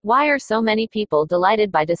Why are so many people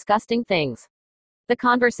delighted by disgusting things? The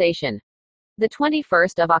conversation. The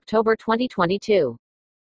 21st of October 2022.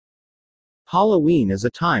 Halloween is a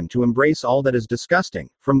time to embrace all that is disgusting,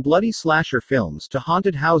 from bloody slasher films to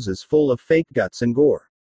haunted houses full of fake guts and gore.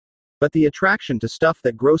 But the attraction to stuff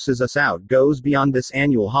that grosses us out goes beyond this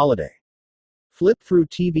annual holiday. Flip through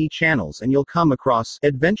TV channels and you'll come across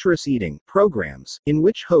adventurous eating programs, in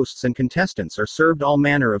which hosts and contestants are served all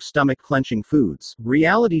manner of stomach-clenching foods,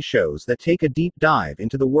 reality shows that take a deep dive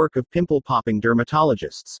into the work of pimple-popping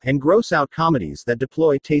dermatologists, and gross-out comedies that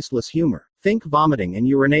deploy tasteless humor, think vomiting and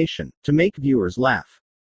urination, to make viewers laugh.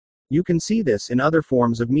 You can see this in other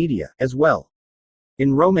forms of media, as well.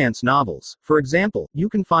 In romance novels, for example, you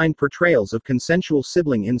can find portrayals of consensual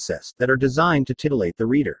sibling incest that are designed to titillate the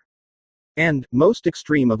reader. And, most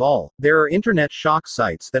extreme of all, there are internet shock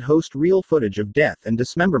sites that host real footage of death and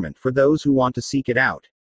dismemberment for those who want to seek it out.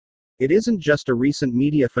 It isn't just a recent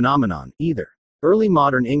media phenomenon, either. Early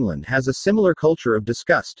modern England has a similar culture of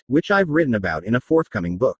disgust, which I've written about in a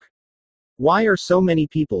forthcoming book. Why are so many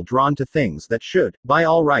people drawn to things that should, by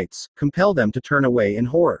all rights, compel them to turn away in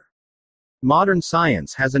horror? Modern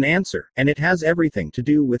science has an answer, and it has everything to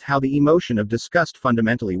do with how the emotion of disgust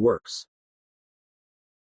fundamentally works.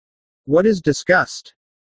 What is disgust?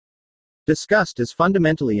 Disgust is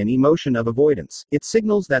fundamentally an emotion of avoidance. It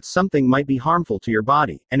signals that something might be harmful to your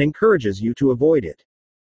body, and encourages you to avoid it.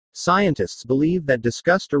 Scientists believe that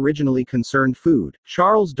disgust originally concerned food.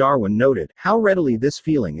 Charles Darwin noted how readily this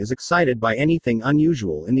feeling is excited by anything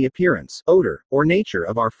unusual in the appearance, odor, or nature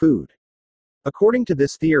of our food. According to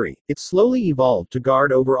this theory, it slowly evolved to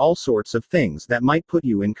guard over all sorts of things that might put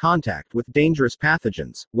you in contact with dangerous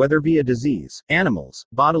pathogens, whether via disease, animals,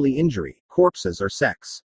 bodily injury, corpses, or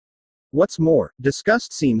sex. What's more,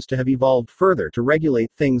 disgust seems to have evolved further to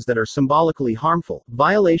regulate things that are symbolically harmful,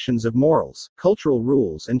 violations of morals, cultural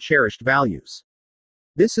rules, and cherished values.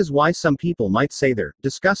 This is why some people might say they're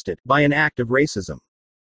disgusted by an act of racism.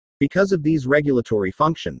 Because of these regulatory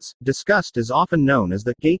functions, disgust is often known as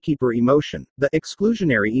the gatekeeper emotion, the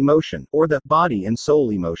exclusionary emotion, or the body and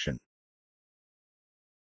soul emotion.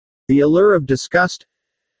 The allure of disgust.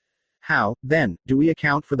 How, then, do we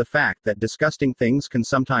account for the fact that disgusting things can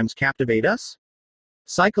sometimes captivate us?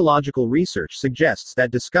 Psychological research suggests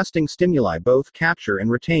that disgusting stimuli both capture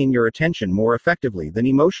and retain your attention more effectively than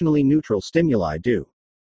emotionally neutral stimuli do.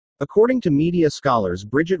 According to media scholars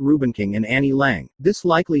Bridget Rubenking and Annie Lang, this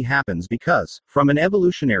likely happens because, from an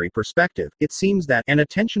evolutionary perspective, it seems that an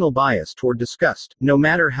attentional bias toward disgust, no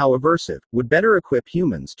matter how aversive, would better equip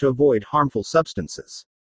humans to avoid harmful substances.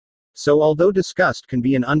 So although disgust can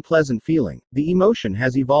be an unpleasant feeling, the emotion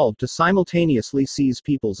has evolved to simultaneously seize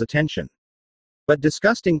people's attention. But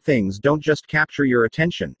disgusting things don't just capture your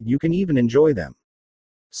attention, you can even enjoy them.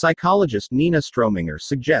 Psychologist Nina Strominger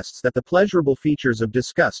suggests that the pleasurable features of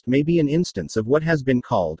disgust may be an instance of what has been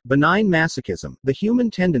called benign masochism, the human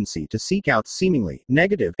tendency to seek out seemingly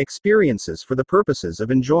negative experiences for the purposes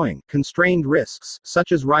of enjoying constrained risks,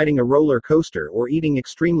 such as riding a roller coaster or eating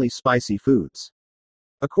extremely spicy foods.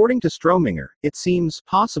 According to Strominger, it seems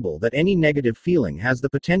possible that any negative feeling has the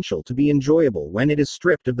potential to be enjoyable when it is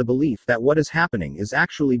stripped of the belief that what is happening is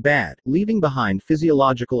actually bad, leaving behind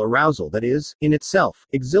physiological arousal that is, in itself,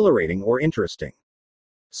 exhilarating or interesting.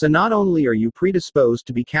 So not only are you predisposed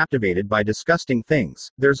to be captivated by disgusting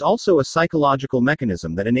things, there's also a psychological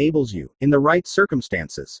mechanism that enables you, in the right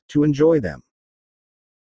circumstances, to enjoy them.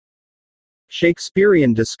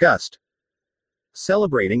 Shakespearean disgust.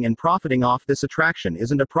 Celebrating and profiting off this attraction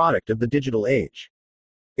isn't a product of the digital age.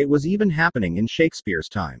 It was even happening in Shakespeare's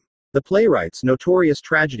time. The playwright's notorious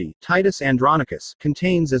tragedy, Titus Andronicus,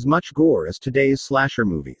 contains as much gore as today's slasher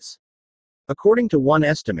movies. According to one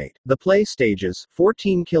estimate, the play stages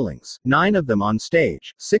 14 killings, 9 of them on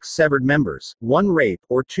stage, 6 severed members, 1 rape,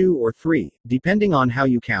 or 2 or 3, depending on how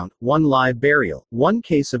you count, 1 live burial, 1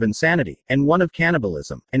 case of insanity, and 1 of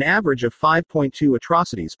cannibalism, an average of 5.2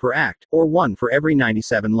 atrocities per act, or 1 for every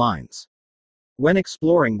 97 lines. When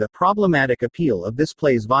exploring the problematic appeal of this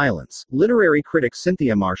play's violence, literary critic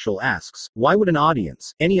Cynthia Marshall asks, why would an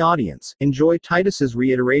audience, any audience, enjoy Titus's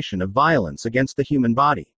reiteration of violence against the human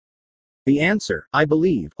body? The answer, I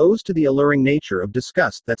believe, owes to the alluring nature of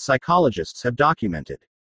disgust that psychologists have documented.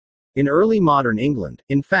 In early modern England,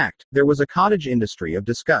 in fact, there was a cottage industry of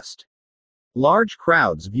disgust. Large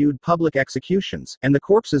crowds viewed public executions, and the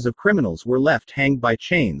corpses of criminals were left hanged by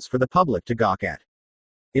chains for the public to gawk at.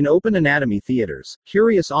 In open anatomy theaters,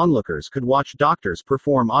 curious onlookers could watch doctors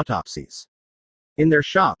perform autopsies. In their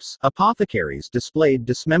shops, apothecaries displayed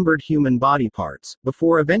dismembered human body parts,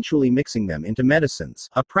 before eventually mixing them into medicines,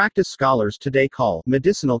 a practice scholars today call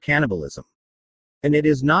medicinal cannibalism. And it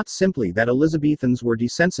is not simply that Elizabethans were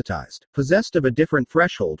desensitized, possessed of a different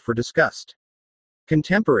threshold for disgust.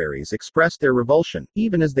 Contemporaries expressed their revulsion,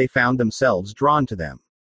 even as they found themselves drawn to them.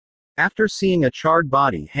 After seeing a charred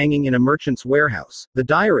body hanging in a merchant's warehouse, the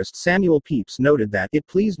diarist Samuel Pepys noted that it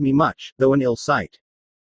pleased me much, though an ill sight.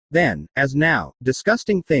 Then, as now,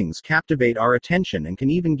 disgusting things captivate our attention and can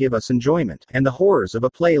even give us enjoyment, and the horrors of a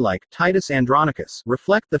play like Titus Andronicus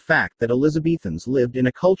reflect the fact that Elizabethans lived in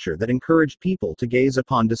a culture that encouraged people to gaze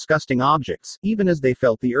upon disgusting objects, even as they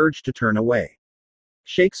felt the urge to turn away.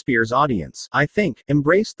 Shakespeare's audience, I think,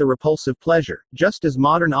 embraced the repulsive pleasure, just as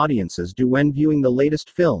modern audiences do when viewing the latest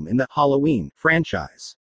film in the Halloween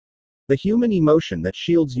franchise. The human emotion that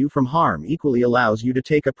shields you from harm equally allows you to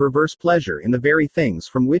take a perverse pleasure in the very things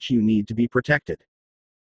from which you need to be protected.